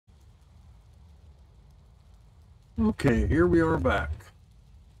Okay, here we are back.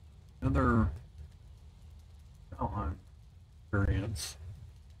 Another Valheim experience.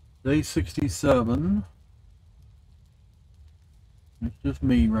 Day 67. It's just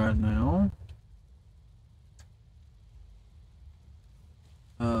me right now.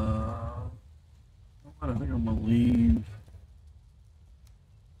 I think I'm gonna leave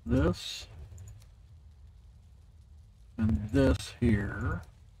this and this here.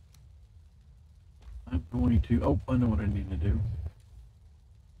 I'm going to, oh, I know what I need to do.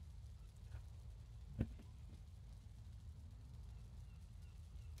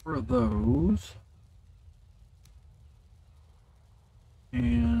 For those.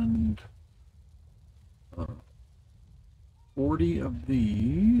 And 40 of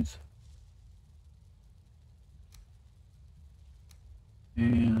these.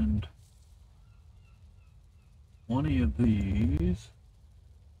 And 20 of these.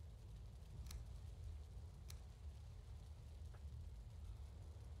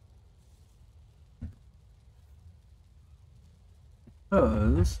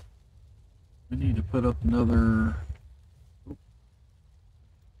 Because we need to put up another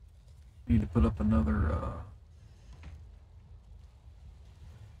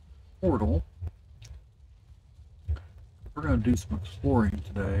portal. We're going to do some exploring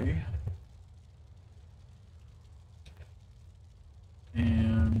today.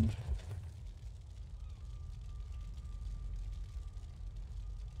 And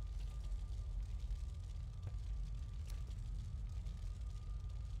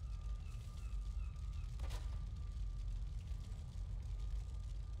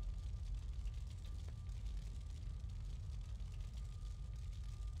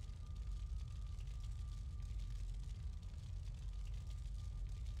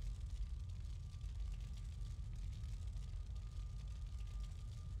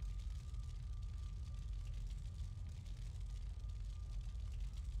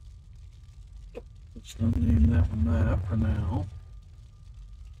let's not name that one that for now.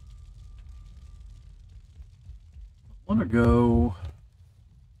 I want to go,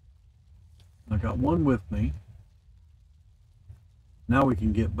 I got one with me. Now we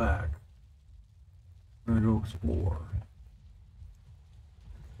can get back. We're going to go explore.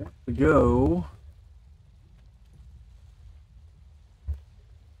 To go,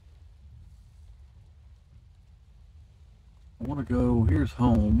 I want to go, here's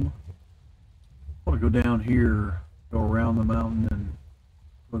home. I want to go down here, go around the mountain and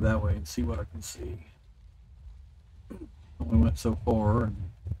go that way and see what I can see. We went so far and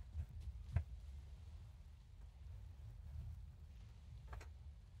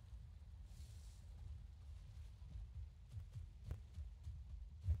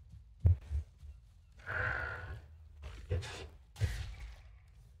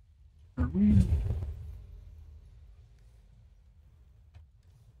are we?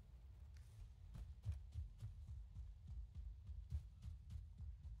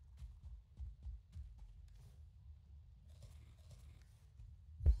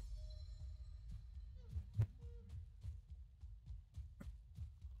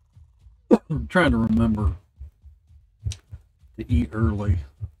 I'm trying to remember to eat early.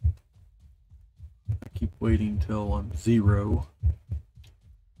 I keep waiting till I'm 0.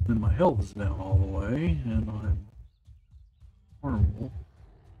 Then my health is down all the way, and I'm horrible.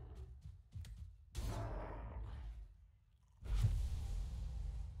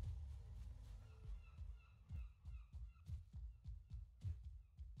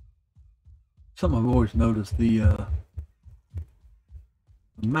 Something I've always noticed, the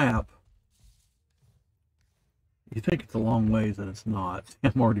map, you think it's a long ways and it's not.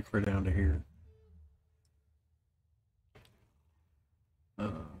 I'm already far down to here.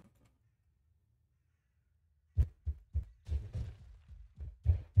 And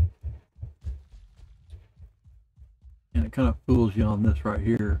it kind of fools you on this right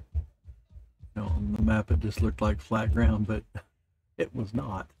here. You know, on the map it just looked like flat ground, but it was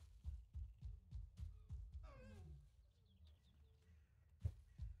not.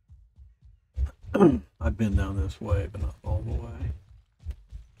 I've been down this way, but not all the way.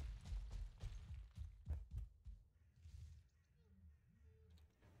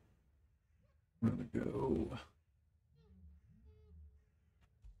 I'm gonna go.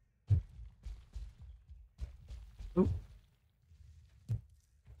 Oh.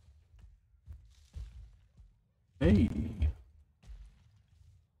 Hey.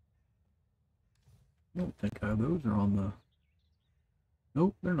 I don't think those are on the.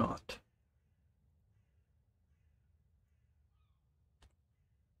 Nope, they're not.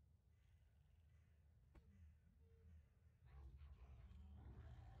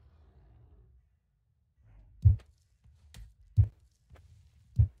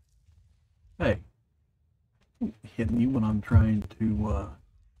 hit me when I'm trying to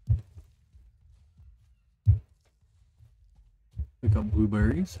pick up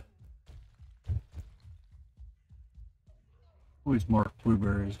blueberries. Always mark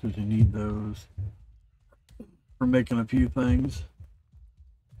blueberries because you need those for making a few things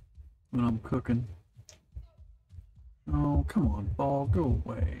when I'm cooking. Oh, come on, fog, go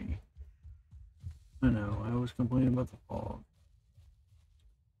away. I know, I always complain about the fog.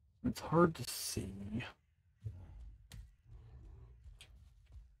 It's hard to see.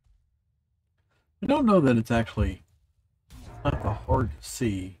 I don't know that it's actually not that hard to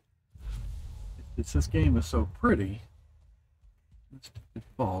see. It's this game is so pretty. This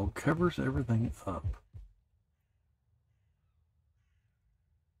fog covers everything up.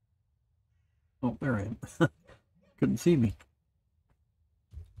 Oh, there I am. Couldn't see me.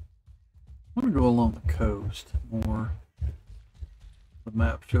 I want to go along the coast more. The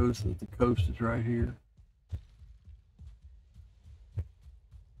map shows that the coast is right here.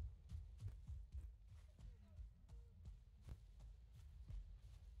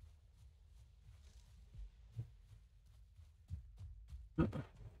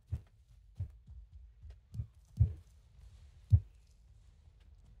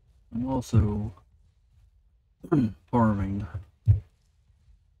 I'm also farming.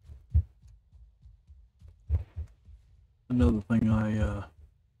 Another thing I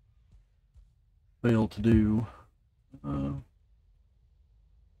failed to do. Don't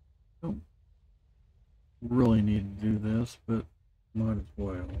really need to do this, but might as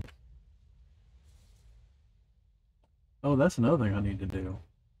well. Oh, that's another thing I need to do.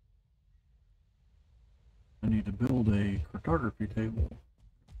 I need to build a cartography table.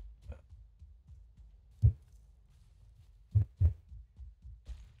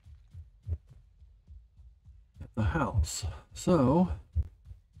 At the house. So,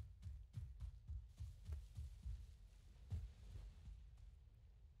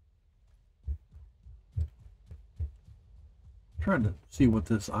 I'm trying to see what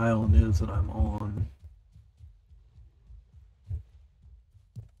this island is that I'm on.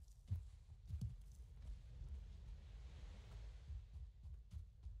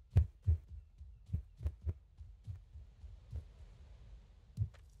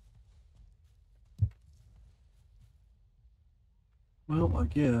 Well, I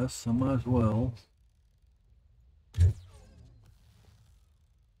guess I might as well.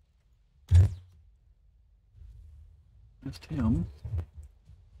 Just him.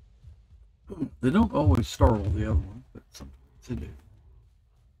 They don't always startle the other one, but sometimes they do.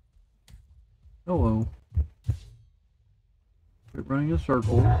 Hello. Quit running in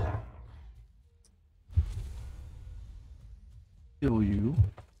circles. Kill you.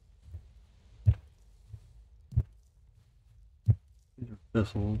 These are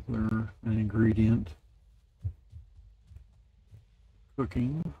thistles. They're an ingredient.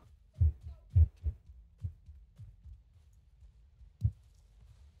 Cooking.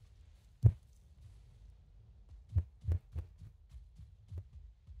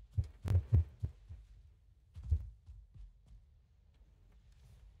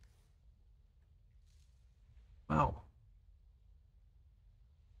 Wow.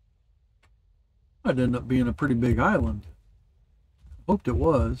 I'd end up being a pretty big island. Hoped it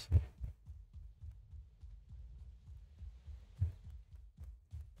was.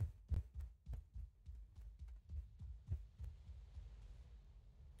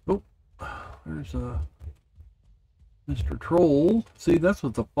 Oh, there's a Mr. Troll. See, that's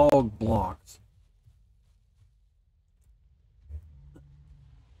what the fog blocks.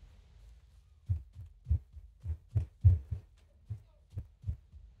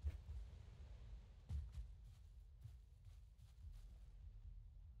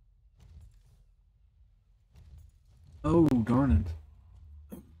 Oh, darn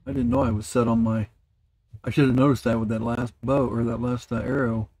it. I didn't know I was set on my... I should have noticed that with that last bow, or that last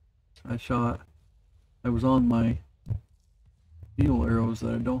arrow I shot. I was on my needle arrows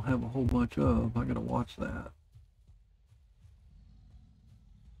that I don't have a whole bunch of. I gotta watch that.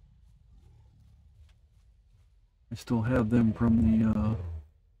 I still have them from the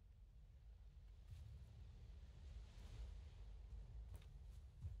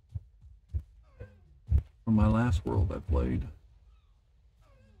from my last world I played.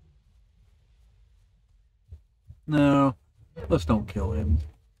 No, let's don't kill him.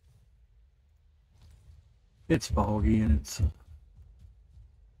 It's foggy and it's...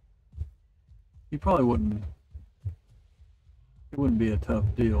 He probably wouldn't... It wouldn't be a tough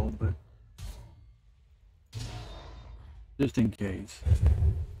deal, but... Just in case.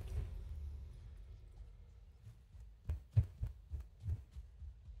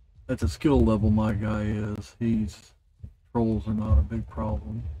 At the skill level my guy is, trolls are not a big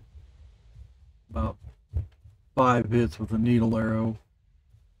problem. About 5 hits with a needle arrow,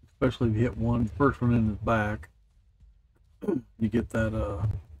 especially if you hit one, first one in his back, you get that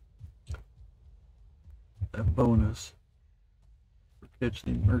bonus for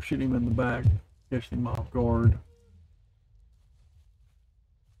catching him or shooting him in the back, catching him off guard.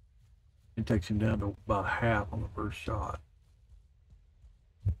 It takes him down to about half on the first shot.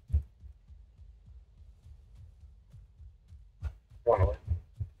 Wow.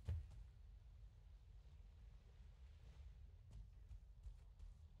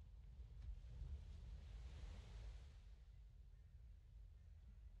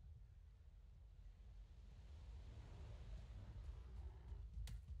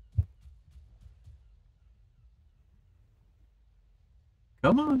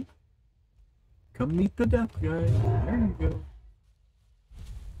 Come on. Come meet the death guy. There you go.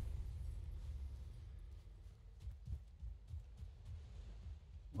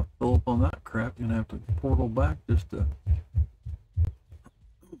 I'll fill up on that crap. You're gonna have to portal back just to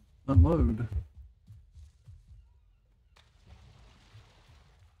unload.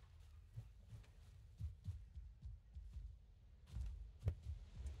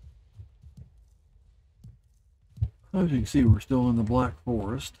 As you can see, we're still in the Black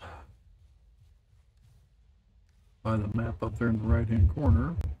Forest. By the map up there in the right hand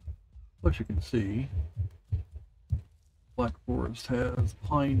corner. Plus you can see Black Forest has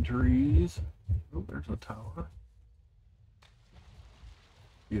pine trees. Oh, there's a tower.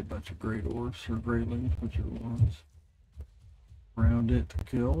 See a bunch of great orcs or greylings, which are the ones around it to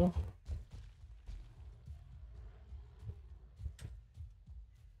kill.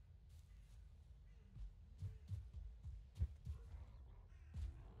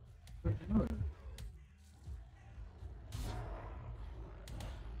 There's another.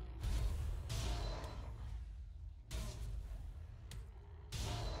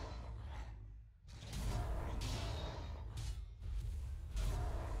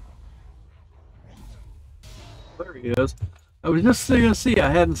 There he is. I was just gonna see. I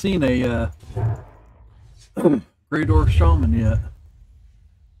hadn't seen a Great Orc Shaman yet.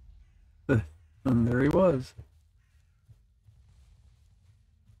 And there he was.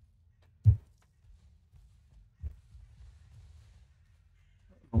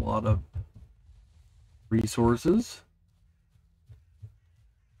 A lot of resources.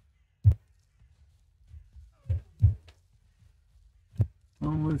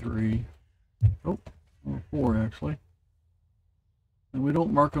 Only 3. Oh, 4 actually. And we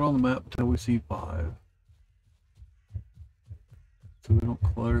don't mark it on the map until we see 5. So we don't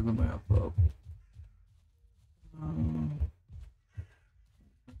clutter the map up.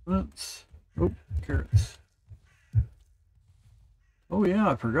 Let's. Oh, carrots. Oh yeah,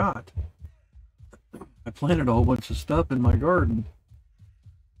 I forgot. I planted a whole bunch of stuff in my garden.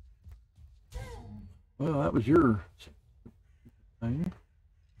 Well, that was your thing.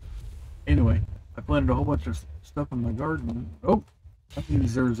 Anyway, I planted a whole bunch of stuff in my garden. Oh, that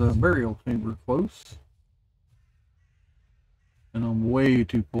means there's a burial chamber close. And I'm way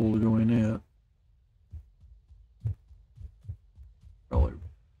too full to go in it. Probably.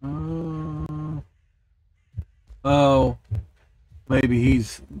 Oh, maybe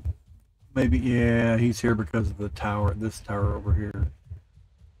yeah, he's here because of the tower, this tower over here.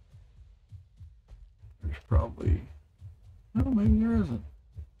 There's probably, no, maybe there isn't.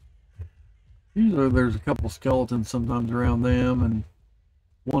 Usually there's a couple skeletons sometimes around them and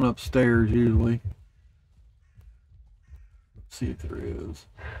one upstairs usually. Let's see if there is.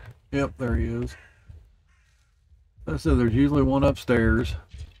 Yep, there he is. I said there's usually one upstairs.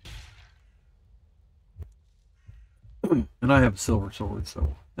 And I have a silver sword,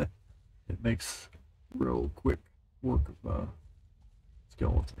 so it makes real quick work of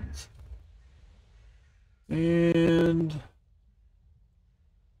skeletons. And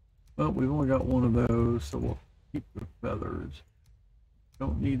well, we've only got one of those, so we'll keep the feathers.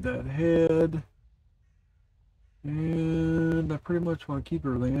 Don't need that head. And I pretty much want to keep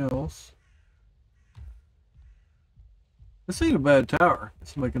everything else. This ain't a bad tower.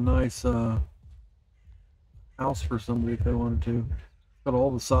 It's like a nice house for somebody if they wanted to. Got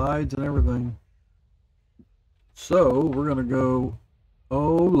all the sides and everything. So we're gonna go.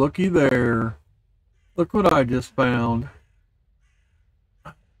 Oh, looky there! Look what I just found.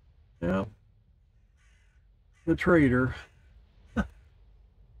 Yep, the trader.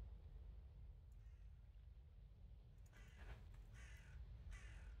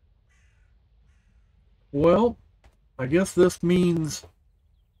 Well, I guess this means.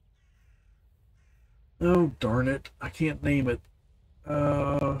 Oh, darn it. I can't name it.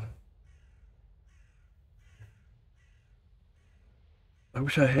 I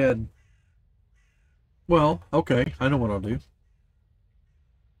wish I had. Well, okay, I know what I'll do.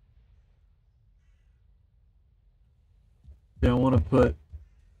 Yeah, I want to put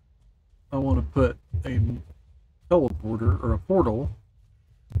a teleporter or a portal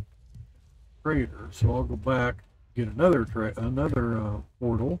trader. So I'll go back, get another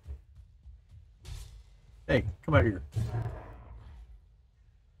portal. Hey, come out here.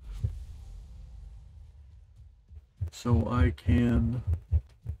 So I can.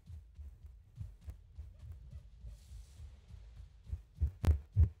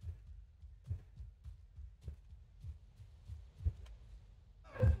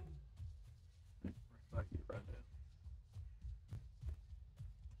 Right now.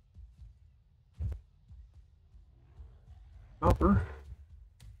 Copper.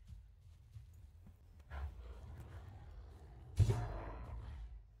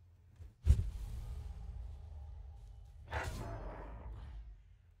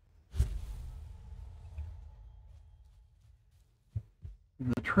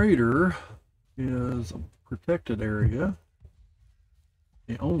 And the trader is a protected area,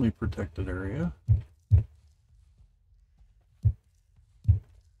 the only protected area.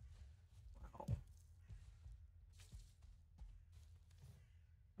 Wow.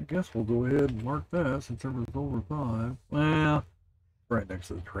 I guess we'll go ahead and mark that since it was over 5. Well, right next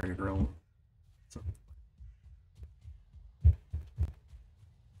to the trader. So,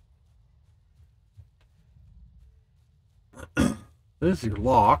 this is your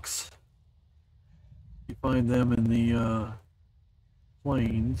locks. You find them in the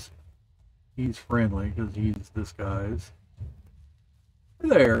plains. He's friendly because he's disguised.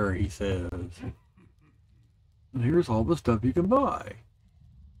 There, he says. And here's all the stuff you can buy.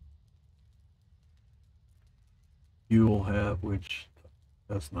 You'll have, which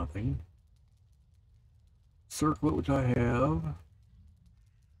that's nothing. Circlet, which I have.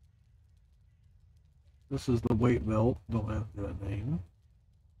 This is the weight belt. Don't have that name.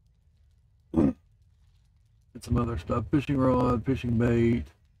 Get some other stuff. Fishing rod, fishing bait.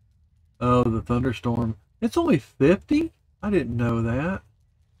 Oh, the thunderstorm. It's only 50? I didn't know that.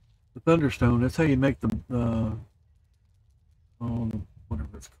 The thunderstone, that's how you make the oh, whatever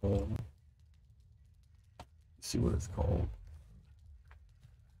it's called. Let's see what it's called.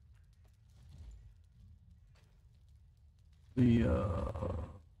 The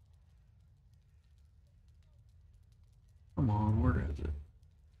come on, where is it?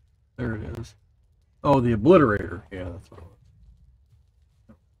 There it is. Oh, the obliterator. Yeah, that's what it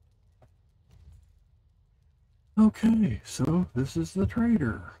was. Okay, so this is the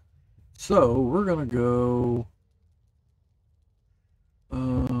trader. So we're gonna go.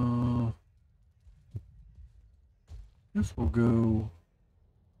 Guess we'll go.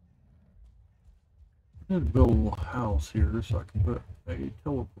 I'm gonna build a little house here so I can put a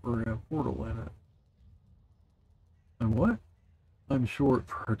teleport or a portal in it. And what? I'm short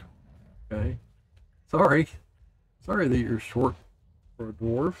for it. Okay. Sorry. Sorry that you're short for a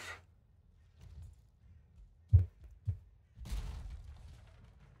dwarf.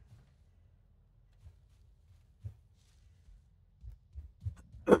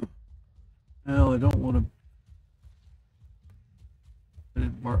 Now I don't want to. I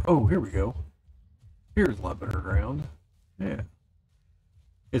didn't mark. Oh, here we go. Here's a lot better ground. Yeah.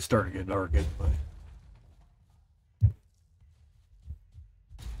 It's starting to get dark anyway.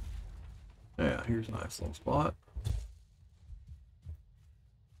 Yeah, here's a nice little spot.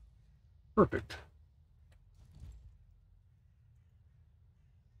 Perfect.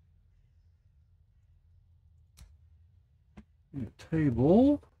 A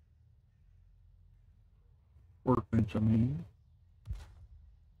table. Workbench, I mean.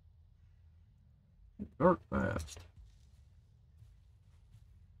 Dark fast.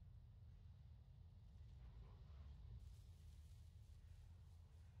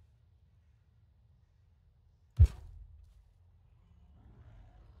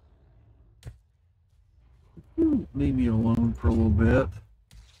 Leave me alone for a little bit.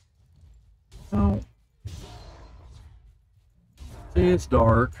 Oh. See, it's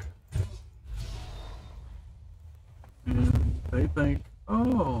dark. And they think,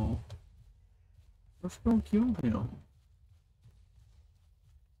 oh, let's go kill him.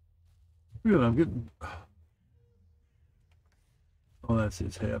 Good, I'm getting. Oh, that's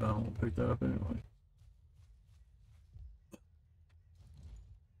his head. I don't want to pick that up anyway.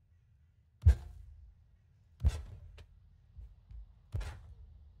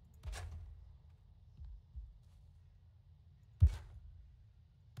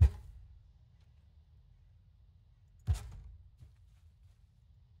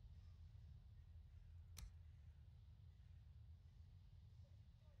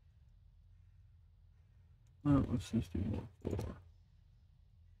 No, let's just do more floor.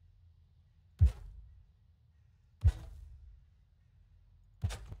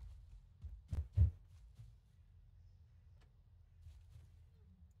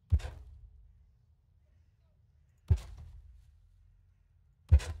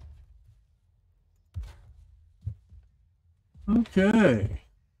 Okay.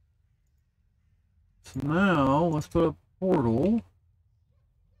 So now let's put a portal.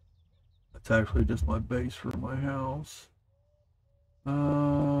 That's actually just my base for my house.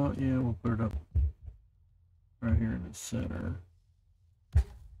 Yeah, we'll put it up right here in the center.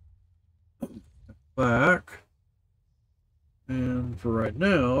 Back. And for right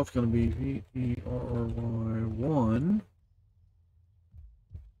now, it's going to be VERY1.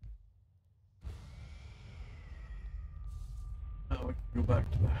 Now we can go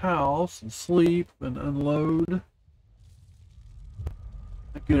back to the house and sleep and unload.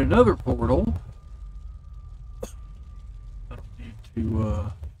 I get another portal. I don't need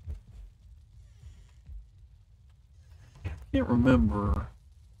to, I can't remember.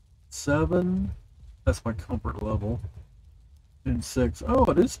 7, that's my comfort level. And 6, oh,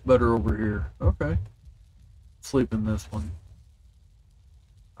 it is better over here. Okay. Sleep in this one.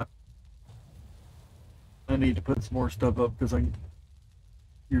 I need to put some more stuff up because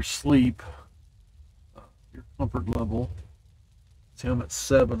your sleep, your comfort level. See, I'm at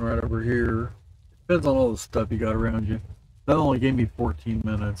 7 right over here. Depends on all the stuff you got around you. That only gave me 14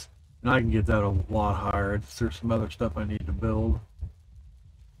 minutes, and I can get that a lot higher. There's some other stuff I need to build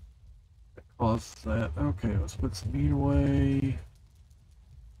that causes that. Okay, let's put some meat away.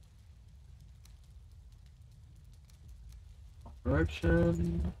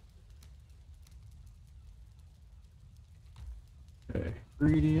 Direction. Okay,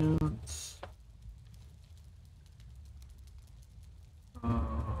 ingredients.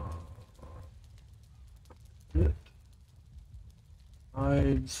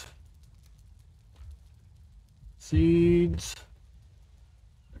 Hides. Seeds.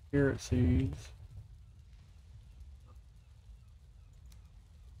 Carrot seeds.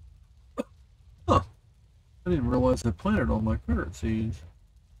 Huh. I didn't realize I planted all my carrot seeds.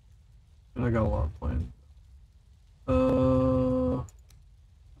 And I got a lot planted. I'm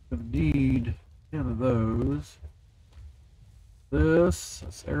gonna need 10 of those.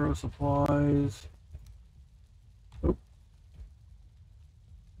 That's arrow supplies. Oh.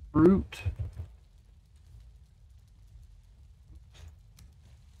 Fruit.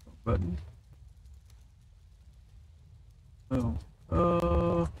 Button. Oh.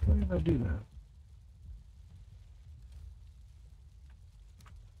 Why did I do that?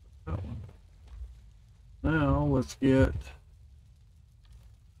 That one. Now let's get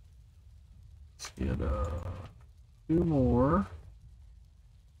 2 more.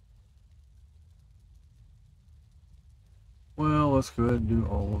 Well, let's go ahead and do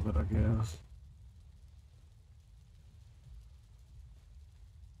all of it, I guess.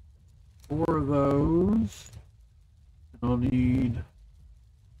 4 of those. I'll need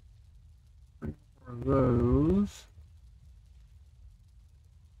 3 more of those.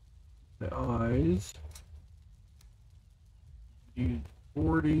 The eyes. Need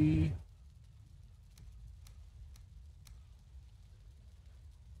 40.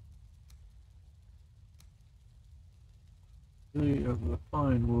 Of the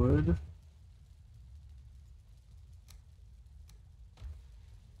pine wood.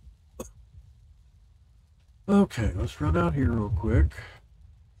 Okay, let's run out here real quick.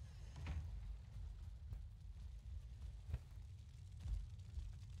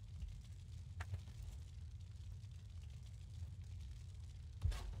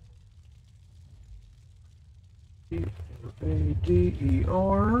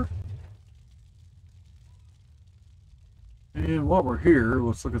 ADER. And while we're here,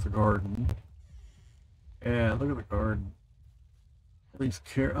 let's look at the garden. Yeah, look at the garden. These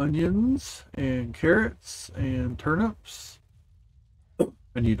onions and carrots and turnips.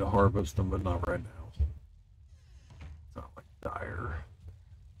 I need to harvest them, but not right now. It's not like dire.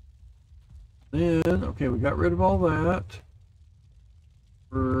 Then, okay, we got rid of all that.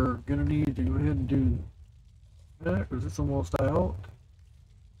 We're gonna need to go ahead and do that because it's almost out.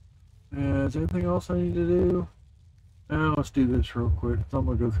 And is there anything else I need to do? Now let's do this real quick. So I'm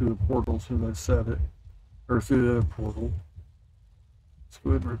gonna go through the portal as soon as I set it, or through the other portal. Let's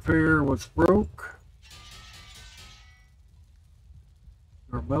go ahead and repair what's broke.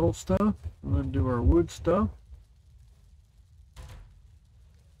 Do our metal stuff, and then do our wood stuff.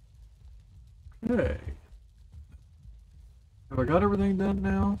 Okay. Have I got everything done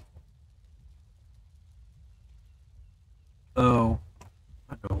now? Oh,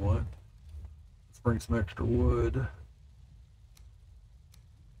 I know what. Let's bring some extra wood.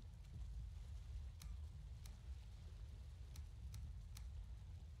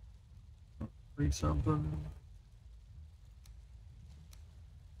 Three something.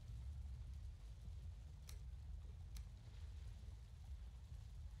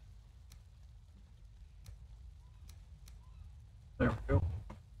 There we go.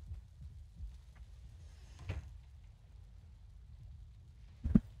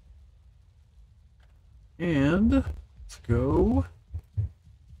 And let's go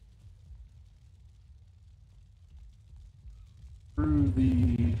through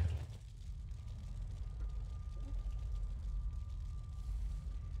the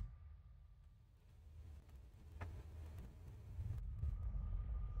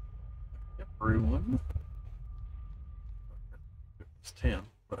everyone. It's 10,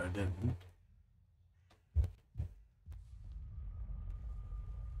 but I didn't.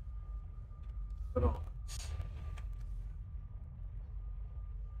 Put on.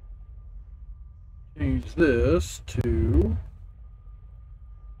 Change this to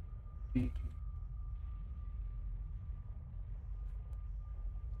the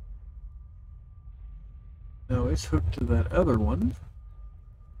now it's hooked to that other one.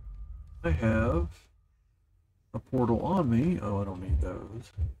 I have a portal on me. Oh, I don't need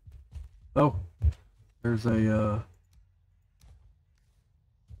those. Oh, there's a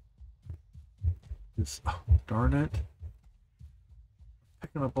this, oh, darn it.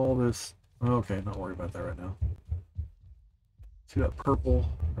 Picking up all this. Okay, not worry about that right now. See that purple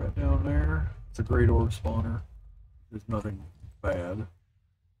right down there? It's a great orb spawner. There's nothing bad.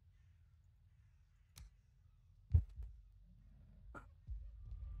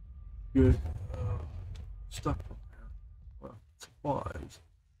 Good stuff from there. Well, supplies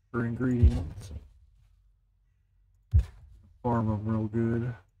for ingredients. Farm them real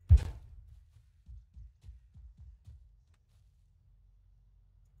good.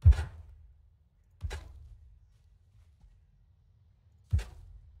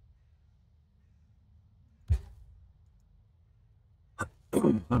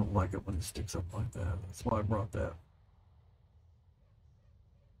 I don't like it when it sticks up like that. That's why I brought that.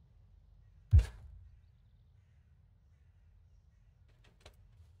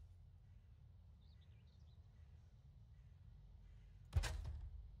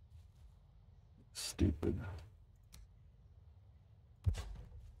 Stupid.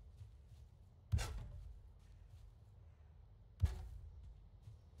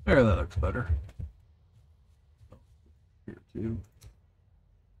 There, that looks better. Here too.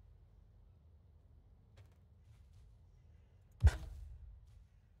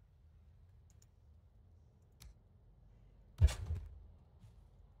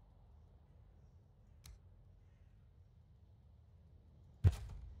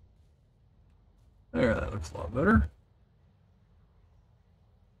 There, that looks a lot better.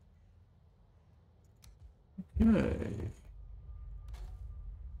 Okay.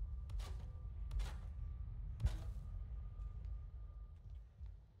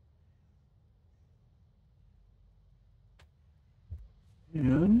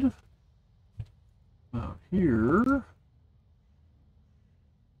 And out here,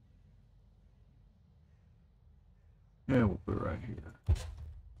 yeah, we'll put it right here.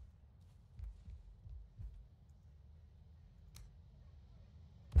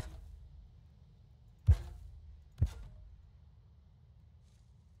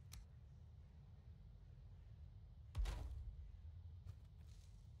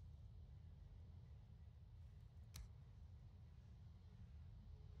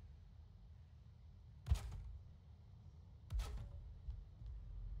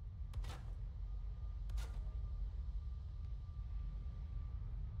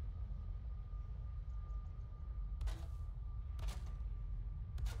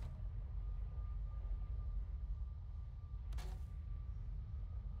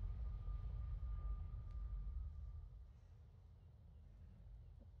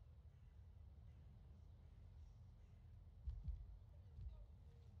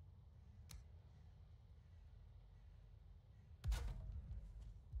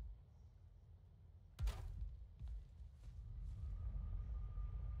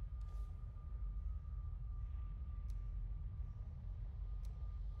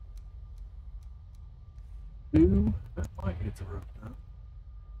 Two, that might get the roof done.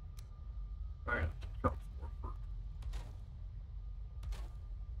 All right, chop some more first.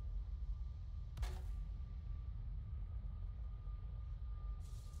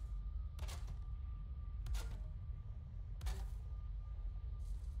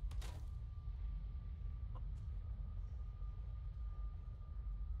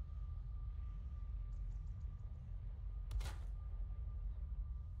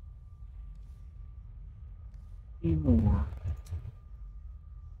 Need more.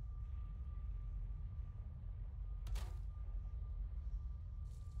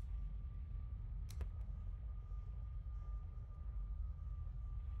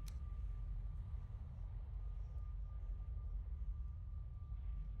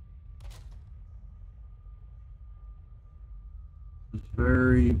 It's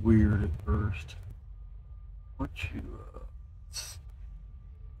very weird at first. Once you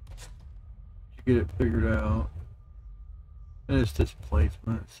get it figured out, and it's just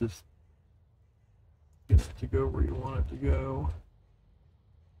placement. It's just get it to go where you want it to go.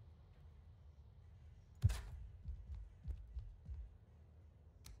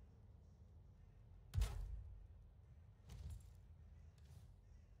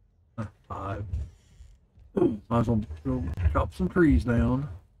 Five. Might as well go chop some trees down.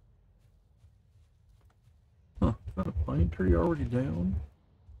 Huh, is that a pine tree already down?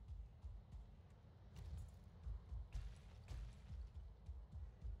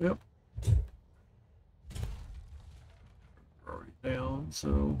 Yep. Already down,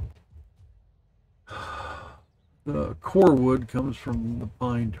 so the core wood comes from the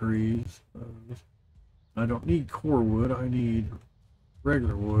pine trees. I don't need core wood, I need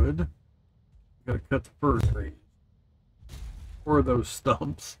regular wood. Gotta cut the fir trees. Or those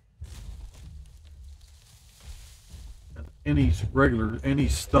stumps. And any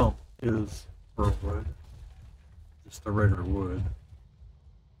stump is fir wood. Just the regular wood.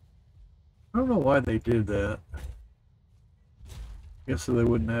 I don't know why they did that. I guess so they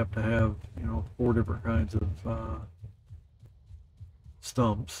wouldn't have to have, 4 different kinds of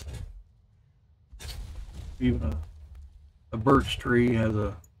stumps. Even a birch tree has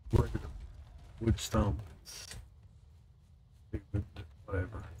a regular wood stump. Stupid,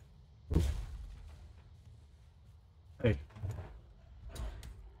 whatever. Hey.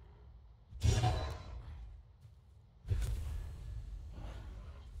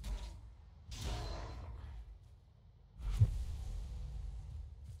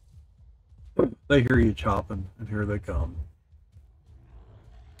 They hear you chopping, and here they come.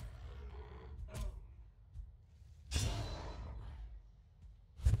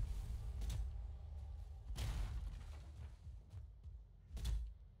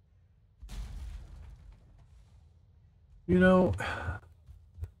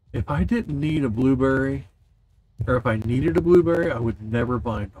 If I didn't need a blueberry, or if I needed a blueberry, I would never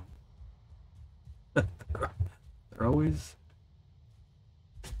find them. They're always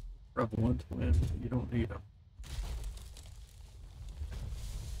prevalent when you don't need them.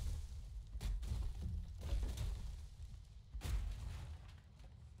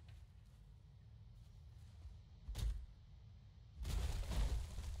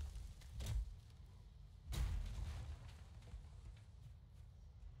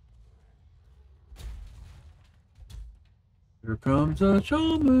 Here comes a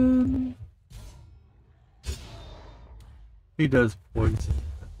shaman. He does poison.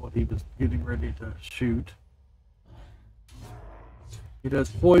 That's what he was getting ready to shoot. He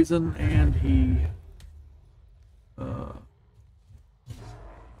does poison, and he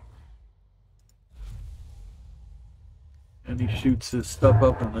shoots his stuff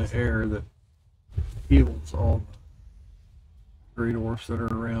up in the air that heals all the great dwarfs that are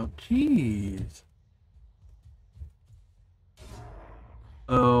around. Jeez.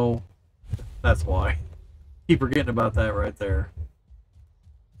 Oh, that's why. Keep forgetting about that right there.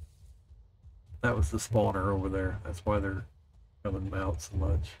 That was the spawner over there. That's why they're coming out so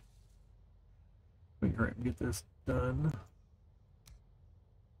much. We can get this done.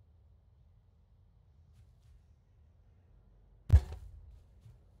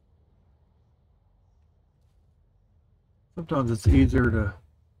 Sometimes it's easier to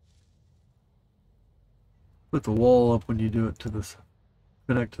put the wall up when you do it to this,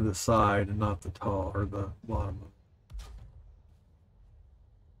 connect to the side and not the top or the bottom.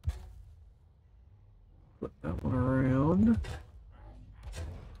 Put that one around.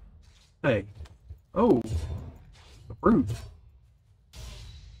 Hey. Oh. A brute.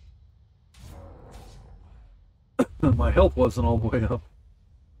 My health wasn't all the way up.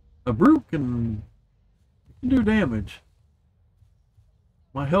 A brute can do damage.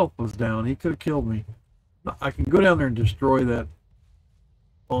 My health was down. He could have killed me. I can go down there and destroy that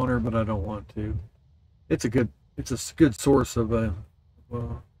spawner, but I don't want to. It's a good source of a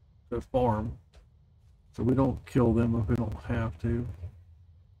farm. So we don't kill them if we don't have to.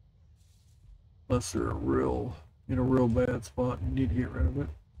 Unless they're in a real bad spot and you need to get rid of it.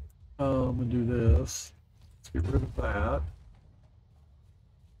 I'm gonna do this. Let's get rid of that.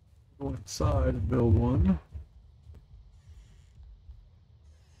 Go inside and build one.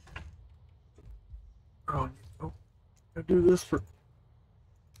 Oh, I do this for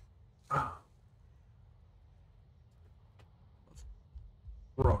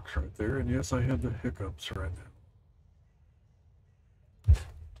rocks right there, and yes, I have the hiccups right now.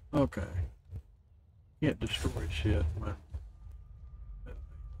 Okay. Can't destroy shit.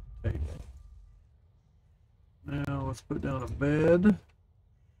 Now let's put down a bed.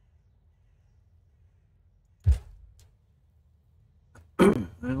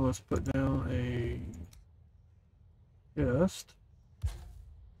 And let's put down a chest.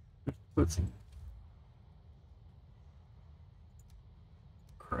 Just put some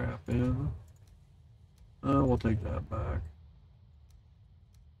crap in. We'll take that back.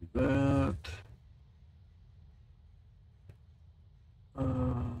 Do that.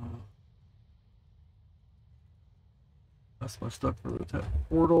 That's my stuff for the tap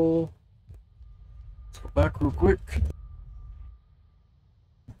portal. Let's go back real quick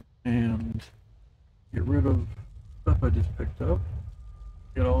and get rid of stuff I just picked up.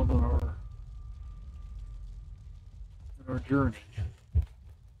 Get on our journey.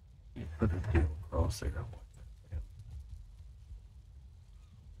 Put a deal across there.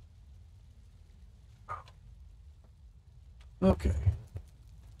 Okay.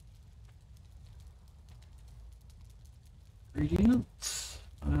 Ingredients.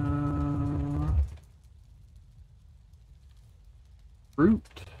 Fruit.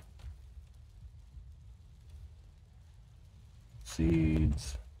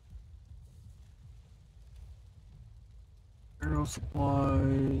 Seeds. Arrow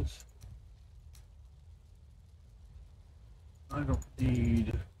supplies. I don't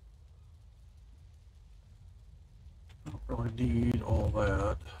really need all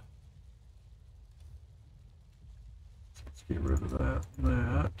that. So let's get rid of that and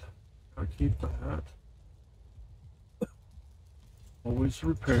that. Gotta keep that. Always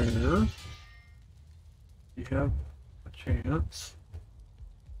repair. You have a chance.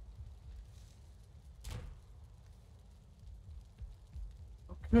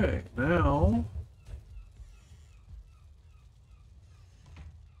 Okay, now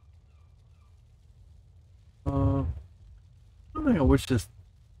one thing I wish this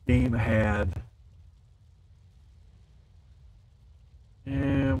game had,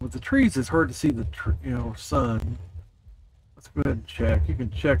 and with the trees it's hard to see the sun. Let's go ahead and check. You can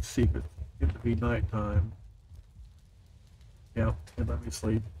check to see if it's going to be nighttime. Yeah, it let me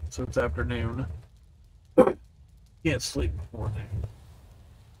sleep. So it's afternoon. Can't sleep before then.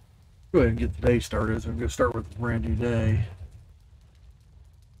 Go ahead and get the day started. So I'm going to start with a brand new day.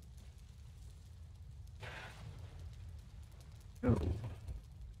 Oh.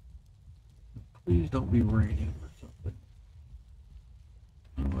 Please don't be raining or something.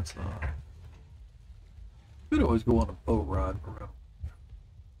 No, it's not. Could always go on a boat ride around.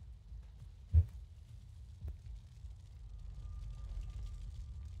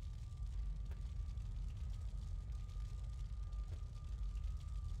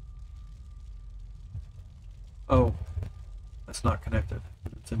 Oh, that's not connected.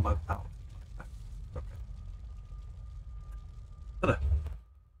 It's in my pouch. Okay.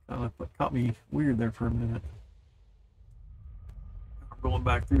 Caught me weird there for a minute. I'm going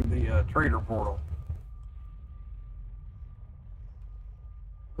back through the trader portal.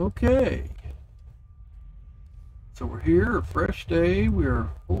 Okay. So we're here, a fresh day. We are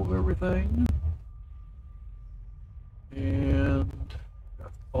full of everything. And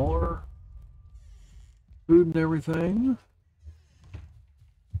got all our food and everything.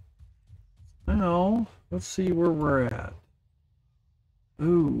 Now, let's see where we're at.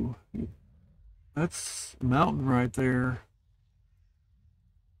 Ooh, that's a mountain right there,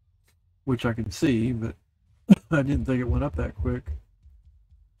 which I can see, but I didn't think it went up that quick.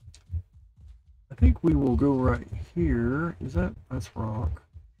 I think we will go right here. That's rock.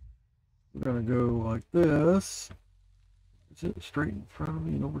 We're gonna go like this. Is it straight in front of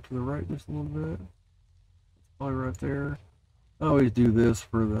me and over to the right just a little bit? It's probably right there. I always do this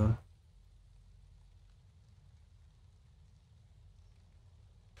for the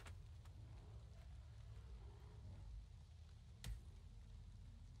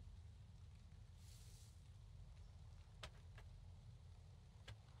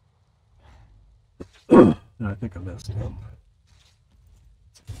and I think I messed it up.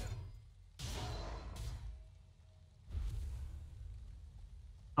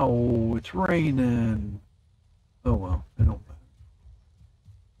 Oh, it's raining. Oh well, it don't matter.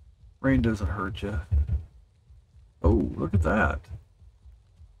 Rain doesn't hurt you. Oh, look at that.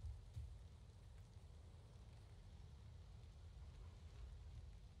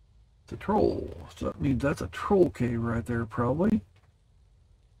 It's a troll. So that means that's a troll cave right there, probably.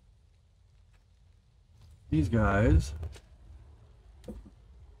 these guys, I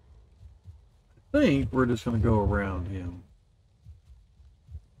think we're just going to go around him.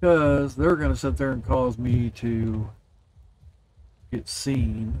 Because they're going to sit there and cause me to get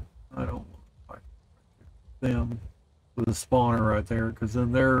seen. I don't like them with a spawner right there, because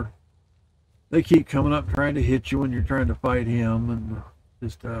then they keep coming up trying to hit you when you're trying to fight him, and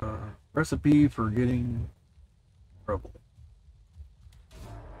just a recipe for getting trouble.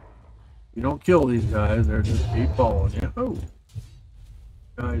 You don't kill these guys, they're just keep following you. Oh,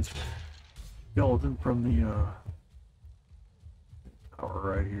 guys, skeleton from the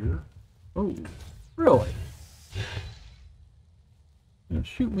tower right here. Oh, really? You gonna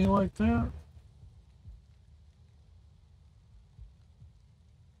shoot me like that?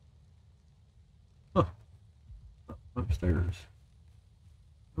 Huh. Upstairs.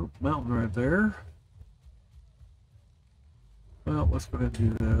 Oh, mountain right there. Well, let's go ahead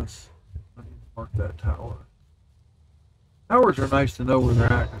and do this. Let me mark that tower. Towers are nice to know where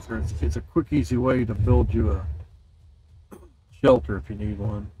they're at, because it's a quick, easy way to build you a shelter if you need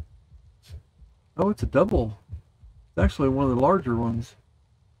one. Oh, it's a double. It's actually one of the larger ones.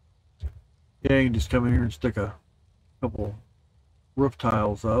 Yeah, you can just come in here and stick a couple roof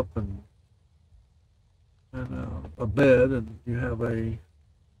tiles up and a bed, and you have an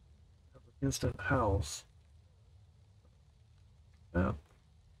instant house. Yeah.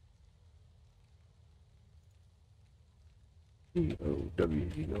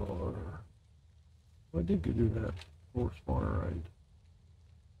 COWER. I did do that for spawner, right?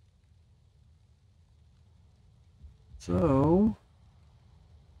 So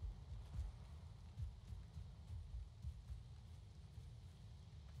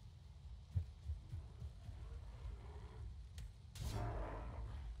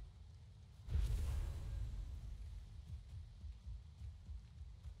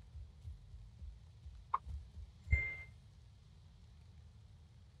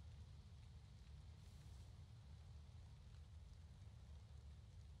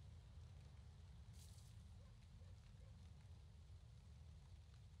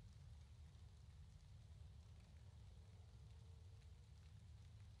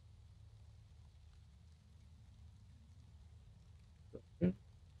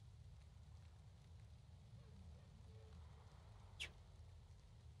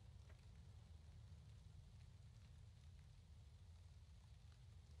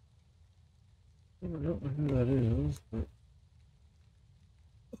I don't know who that is, but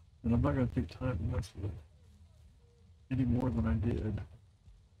and I'm not going to take time to mess with it any more than I did.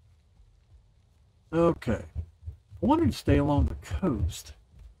 Okay. I wanted to stay along the coast.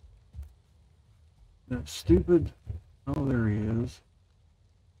 That stupid... Oh, there he is.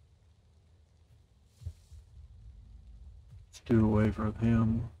 Let's do away from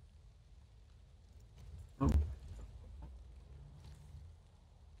him. Oh.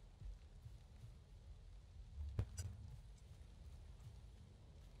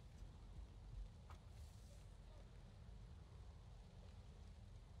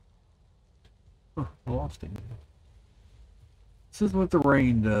 Huh, I lost him. This is what the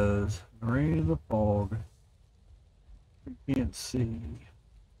rain does. The rain and the fog. You can't see.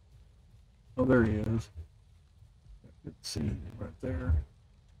 Oh, there he is. Good to see him right there.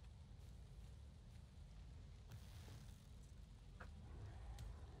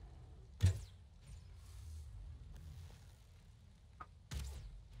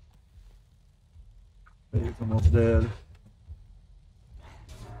 He's almost dead.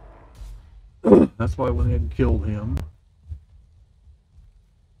 That's why I went ahead and killed him.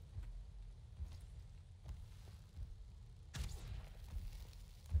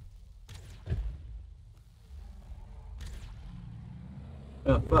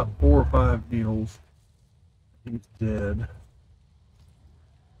 About 4 or 5 needles. He's dead.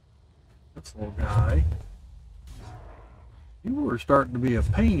 This little guy. You were starting to be a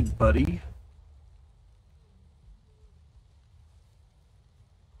pain, buddy.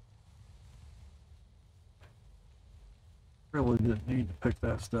 Really didn't need to pick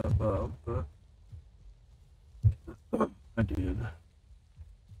that stuff up, but I did.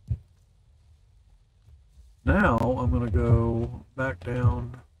 Now I'm going to go back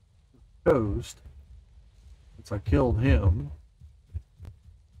down the coast since I killed him.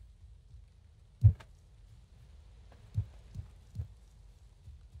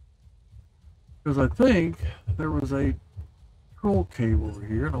 Because I think there was a troll cave over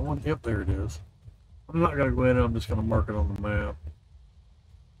here, and I want, yep, there it is. I'm not going to go in, I'm just going to mark it on the map.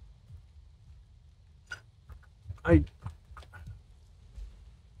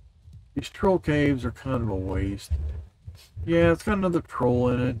 These troll caves are kind of a waste. Yeah, it's got another troll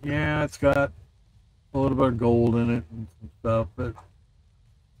in it. Yeah, it's got a little bit of gold in it and some stuff, but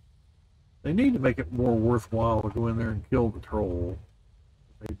they need to make it more worthwhile to go in there and kill the troll.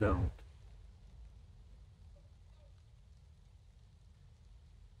 They don't.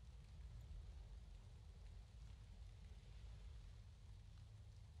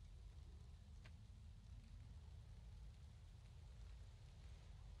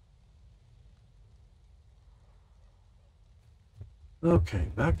 Okay,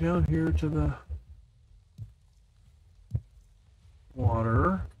 back down here to the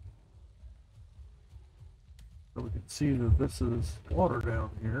water. So we can see that this is water down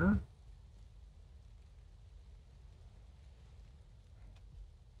here.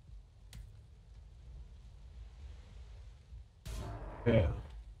 Yeah.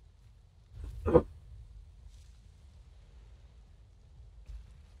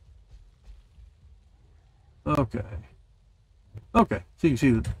 Okay. Okay. So you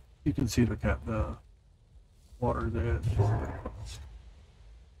can see the water there.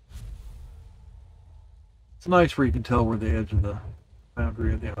 It's nice where you can tell where the edge of the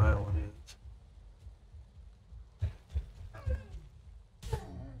boundary of the island is.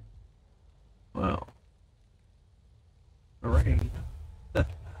 Well, the rain.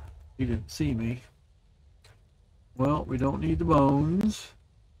 You didn't see me. Well, we don't need the bones.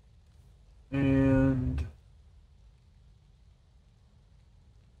 And,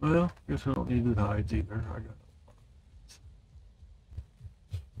 well, I guess we don't need the hides either. I got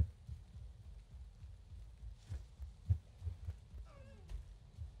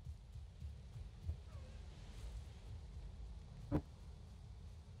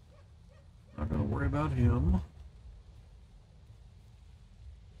not going to worry about him.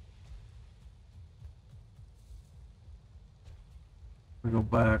 We go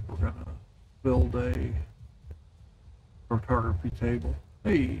back, we're going to build a photography table.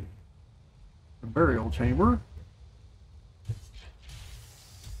 Hey, the burial chamber.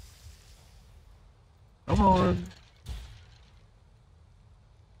 Come on.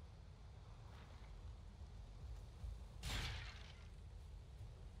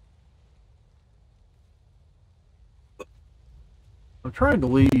 I'm trying to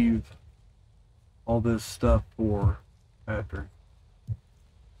leave all this stuff for Patrick.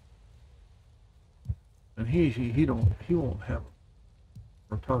 And he won't have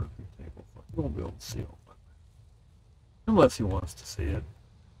a photography table. He won't be able to see it unless he wants to see it.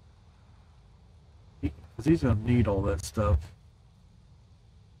 Because he's going to need all that stuff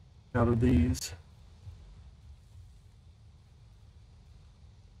out of these.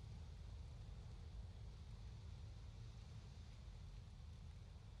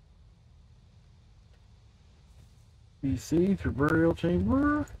 PC through burial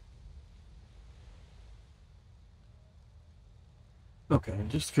chamber. Okay,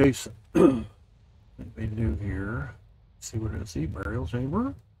 just in case anybody new here, see what it is. See, burial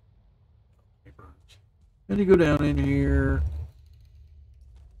chamber. Then you go down in here.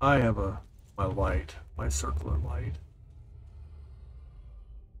 I have my light, my circular light.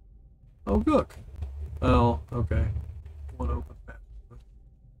 Oh, look. Oh, okay. One open.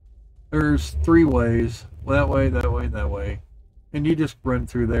 There's 3 ways. That way, that way, that way. And you just run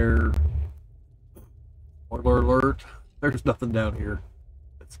through there. Spoiler alert. There's nothing down here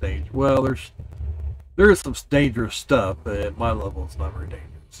that's dangerous. Well, there is some dangerous stuff, but at my level it's not very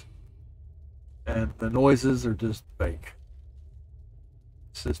dangerous. And the noises are just fake.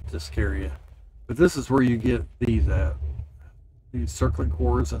 It's just to scare you. But this is where you get these at. These circling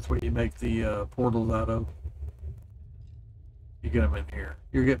cores, that's what you make the portals out of. You get them in here.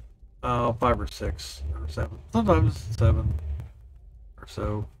 You get 5 or 6 or 7. Sometimes 7 or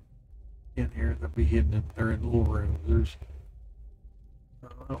so in here. They'll be hidden. They're in little rooms. There's. I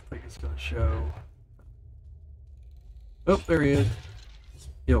don't think it's going to show. Oh, there he is.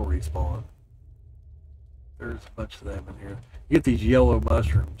 He'll respawn. There's a bunch of them in here. You get these yellow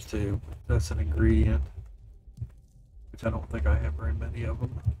mushrooms too. That's an ingredient, which I don't think I have very many of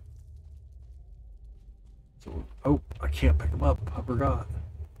them. So, oh, I can't pick them up. I forgot.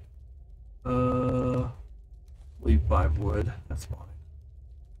 Leave 5 wood. That's fine.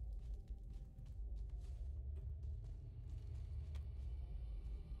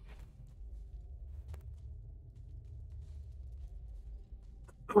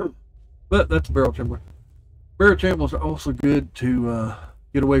 But that's a barrel chamber. Barrel chambers are also good to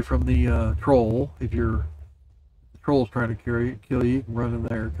get away from the troll. If the troll's trying to kill you, you can run in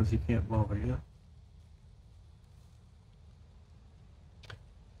there because he can't bother you.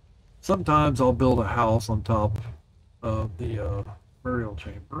 Sometimes I'll build a house on top of the burial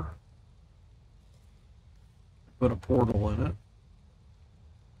chamber. Put a portal in it.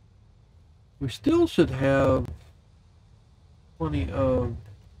 We still should have plenty of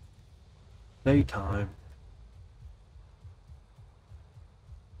daytime.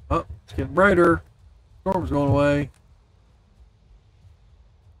 Oh, it's getting brighter. Storm's going away.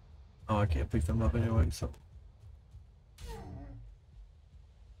 Oh, I can't pick them up anyway, so.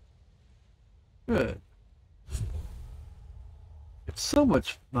 Good. It's so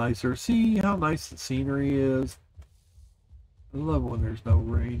much nicer. See how nice the scenery is? I love when there's no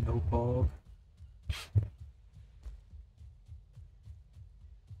rain, no fog.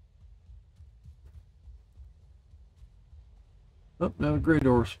 Oh, now a gray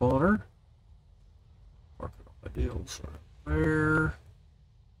door spawner. Mark it on my deals there.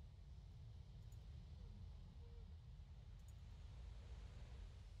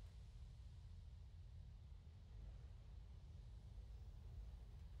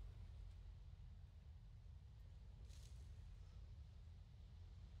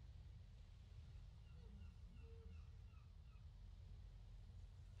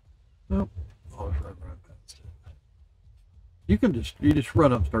 Nope. Oh, it's right past it. You just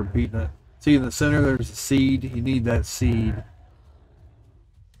run up and start beating it. See in the center there's a seed. You need that seed.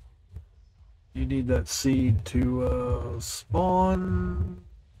 You need that seed to spawn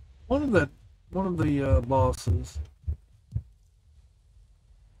one of the bosses.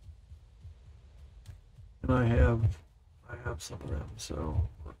 And I have some of them, so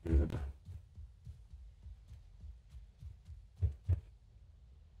we're good.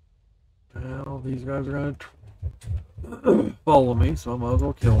 Now these guys are gonna follow me, so I might as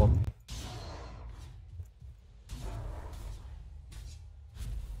well kill them.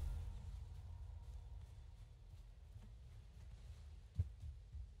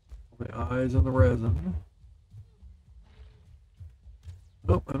 The eyes on the resin.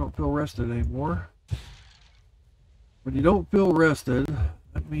 Nope, I don't feel rested anymore. When you don't feel rested,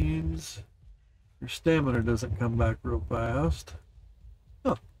 that means your stamina doesn't come back real fast.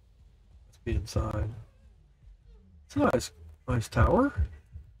 Huh. Let's be inside. It's a nice tower.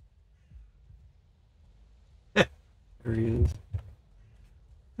 There he is. I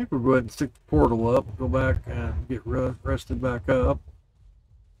think we'll go ahead and stick the portal up, go back and get rested back up.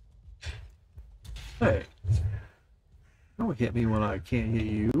 Hey, don't hit me when I can't hit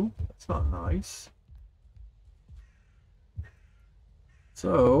you. That's not nice.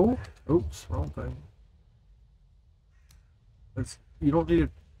 So, oops, wrong thing. You don't need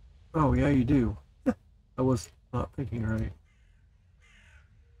it. Oh, yeah, you do. I was not thinking right.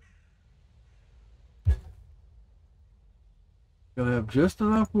 Gonna have just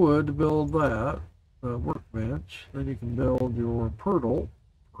enough wood to build that workbench. Then you can build your portal.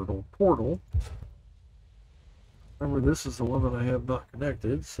 Remember, this is the one that I have not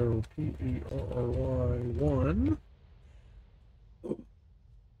connected, so PERY1.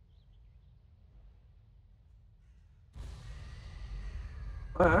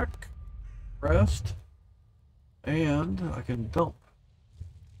 Back, rest, and I can dump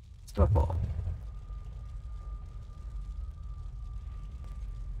stuff off.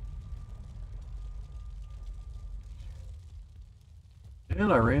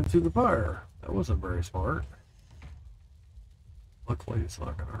 And I ran through the fire. That wasn't very smart. Luckily, it's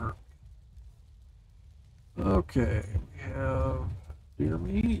not going to hurt. Okay, we have deer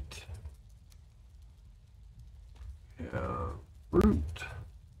meat. We have fruit.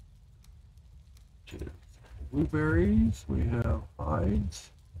 Which is blueberries. We have hides.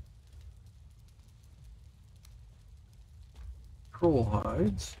 Troll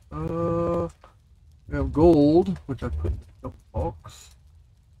hides. We have gold, which I put in the box.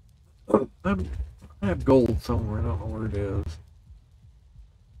 I have gold somewhere. I don't know where it is.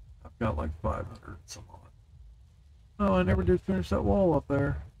 I've got like 500 some odd. Oh, I never did finish that wall up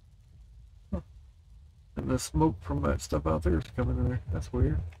there. Huh. And the smoke from that stuff out there is coming in there. That's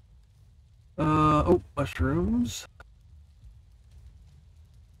weird. Oh, mushrooms.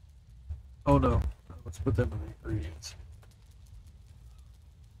 Oh no. Let's put them in the ingredients.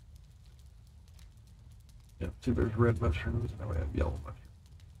 Yep, see there's red mushrooms, now we have yellow mushrooms.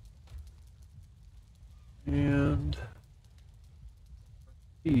 And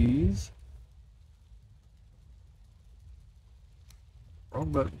these.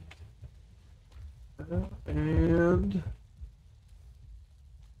 Wrong button. And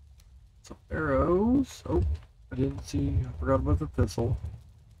some arrows. Oh, I didn't see, I forgot about the thistle.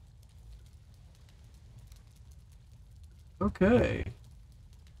 Okay.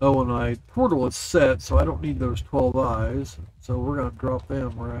 Oh, and my portal is set, so I don't need those 12 eyes. So we're going to drop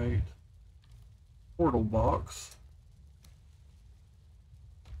them right. Portal box.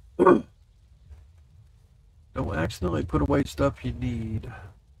 Don't accidentally put away stuff you need.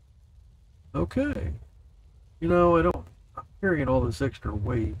 Okay. You know, I'm carrying all this extra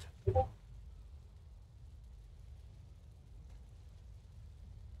weight.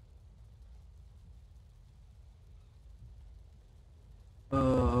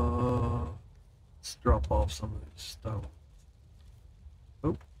 Let's drop off some of this stuff.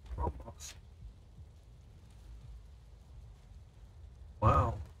 Oh, wrong box.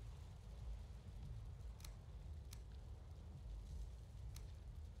 Wow.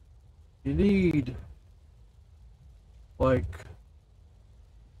 You need, like,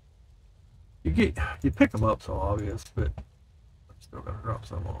 you pick them up so obvious, but I'm still gonna drop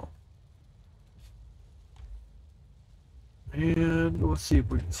some off. And let's see if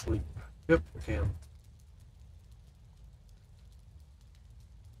we can sleep. Yep, we can.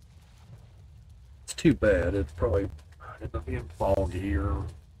 It's too bad. It's probably end up being foggy or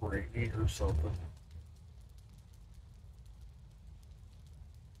rainy or something.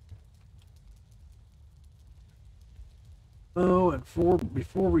 Oh, and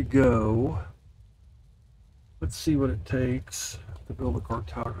before we go, let's see what it takes to build a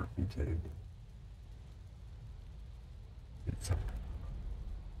cartography table.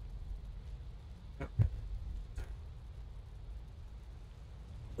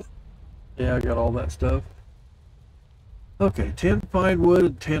 Yeah, I got all that stuff. Okay, 10 fine wood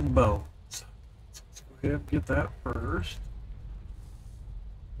and 10 bones. So let's go ahead and get that first.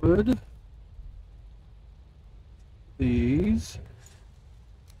 Wood. These.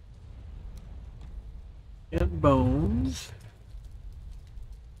 And bones.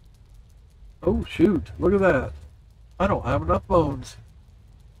 Oh, shoot. Look at that. I don't have enough bones.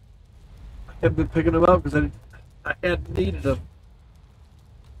 I haven't been picking them up because I hadn't needed them.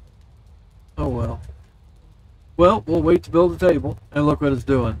 Oh, well. Well, we'll wait to build the table. And look what it's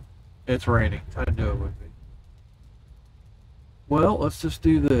doing. It's raining. I knew it would be. Well, let's just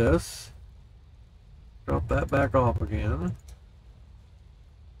do this. Drop that back off again.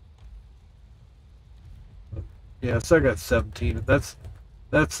 Yeah, so I got 17. That's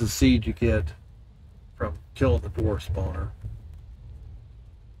the seed you get from killing the dwarf spawner.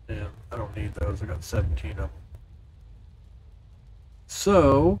 And I don't need those. I got 17 of them.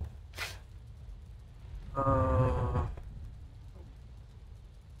 So,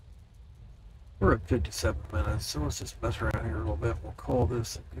 we're at 57 minutes, so let's just mess around here a little bit. We'll call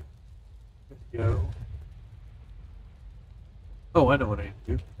this a video. Oh, I know what I need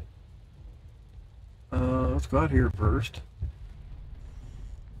to do. Let's go out here first.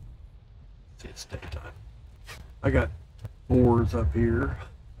 See, it's daytime. I got boars up here.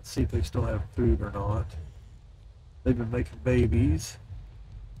 Let's see if they still have food or not. They've been making babies.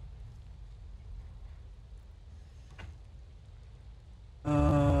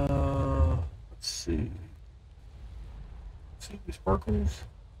 Let's see. See any sparkles?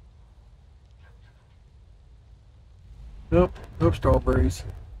 Nope, no strawberries.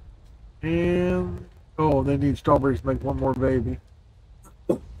 And oh, they need strawberries to make one more baby.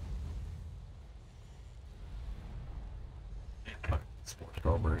 Some more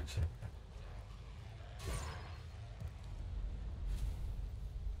strawberries.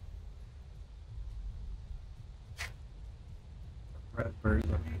 Raspberries,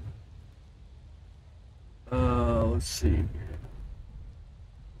 I mean. Let's see here.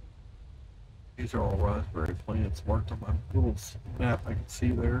 These are all raspberry plants marked on my little map I can see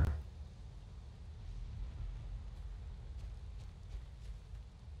there.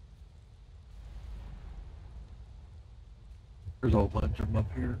 There's a whole bunch of them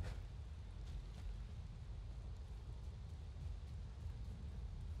up here.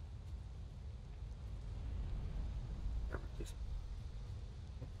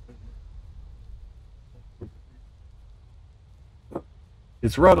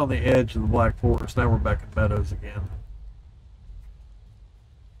 It's right on the edge of the Black Forest. Now we're back in meadows again.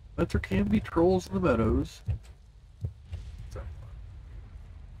 But there can be trolls in the meadows. There's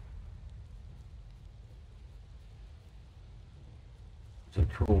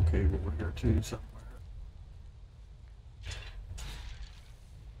a troll cave over here too somewhere.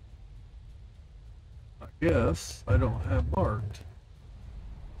 I guess I don't have marked.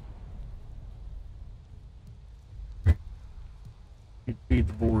 You feed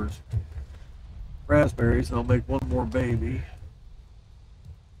the boars raspberries and I'll make one more baby.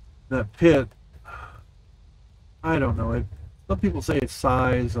 That pit, I don't know. Some people say it's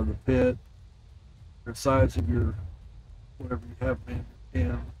size of the pit or size of your whatever you have in your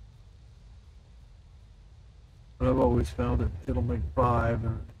can. But I've always found it'll make 5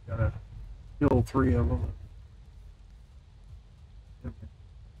 and you gotta kill 3 of them and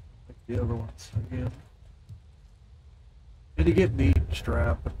make the other ones again. And you get meat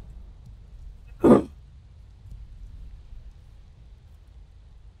strap.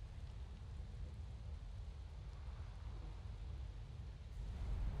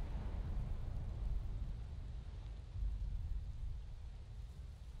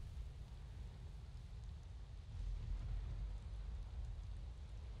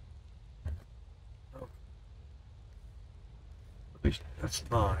 That's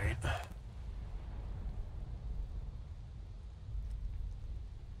 9.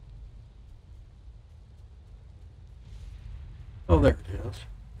 Oh, there it is.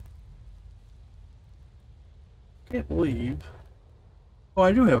 Can't believe. Oh,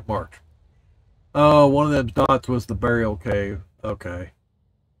 I do have marked. Oh, one of them dots was the burial cave. Okay.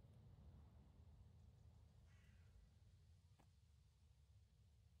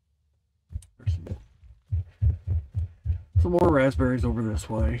 There's some more raspberries over this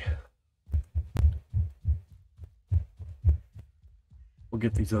way. We'll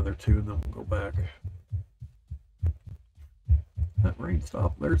get these other 2 and then we'll go back. That rain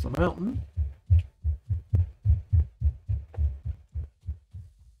stopped. There's the mountain.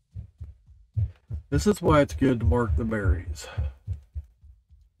 This is why it's good to mark the berries.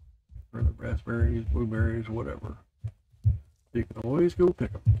 Or the raspberries, blueberries, whatever. You can always go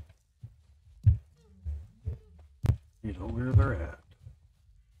pick them. You know where they're at.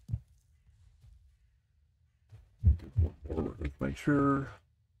 One more. Let's make sure.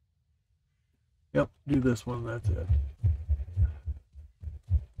 Yep, do this one. That's it.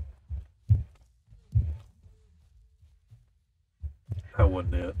 That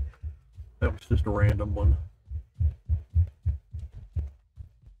wasn't it. That was just a random one.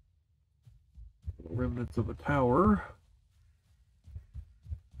 Remnants of a tower.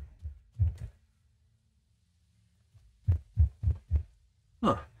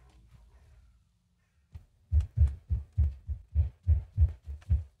 Huh.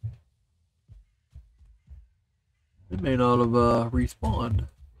 It may not have respawned.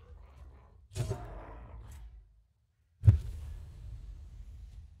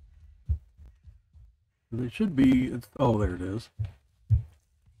 They should be. Oh, there it is.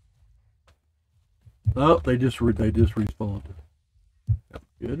 Oh, they just respawned. That's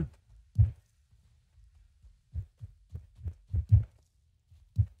good.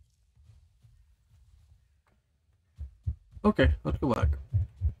 Okay, let's go back.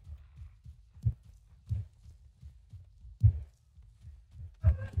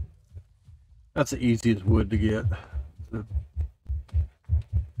 That's the easiest wood to get.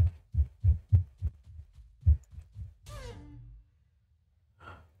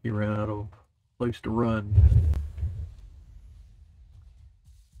 He ran out of place to run.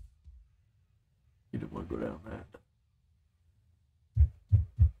 He didn't want to go down that.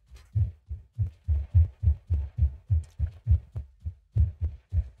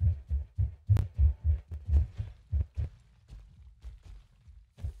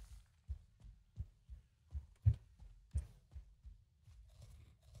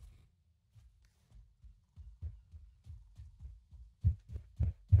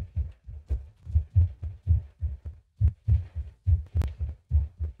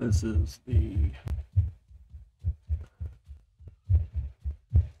 This is the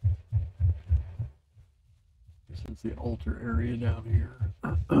altar area down here.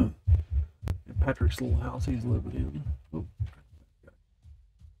 And Patrick's little house he's living in. Oh.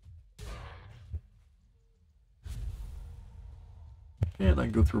 And I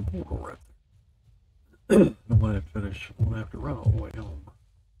can go through a portal right there. And when I finish, I'm gonna have to run all the way home.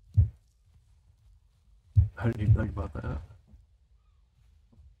 I didn't even think about that.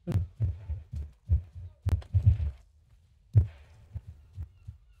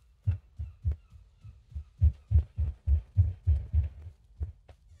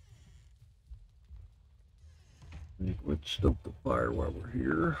 Let's stoke the fire while we're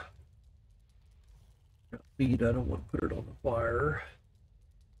here. Got meat, I don't want to put it on the fire.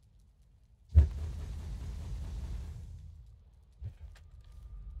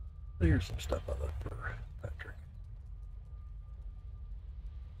 Here's some stuff I left for Patrick.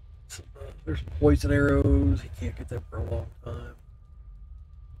 There's some poison arrows. He can't get them for a long time.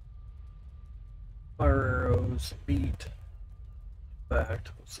 Fire arrows, meat. In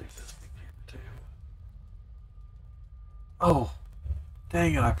fact, we'll see this thing here too. Oh,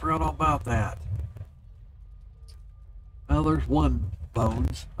 dang it, I forgot all about that. Well, there's one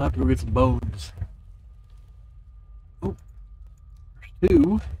bones. I have to go get some bones. Oh, there's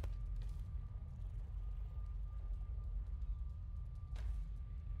 2.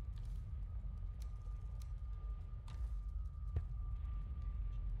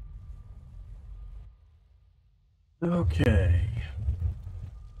 Okay.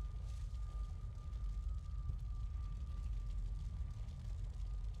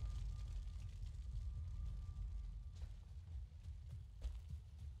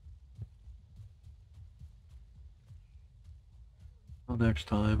 Well, next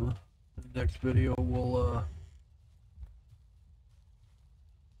time, the next video we'll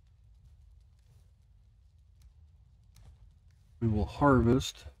we will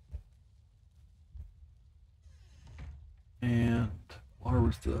harvest and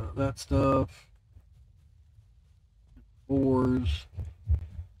harvest that stuff, ores,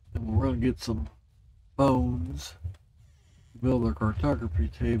 and we're going to get some bones, build our cartography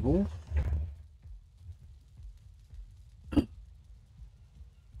table.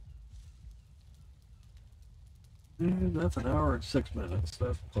 And that's an hour and 6 minutes.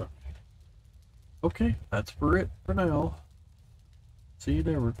 That's plenty. Okay, that's for it for now. See you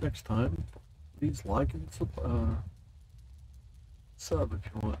there next time. Please like and sub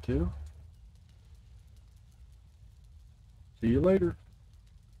if you want to. See you later.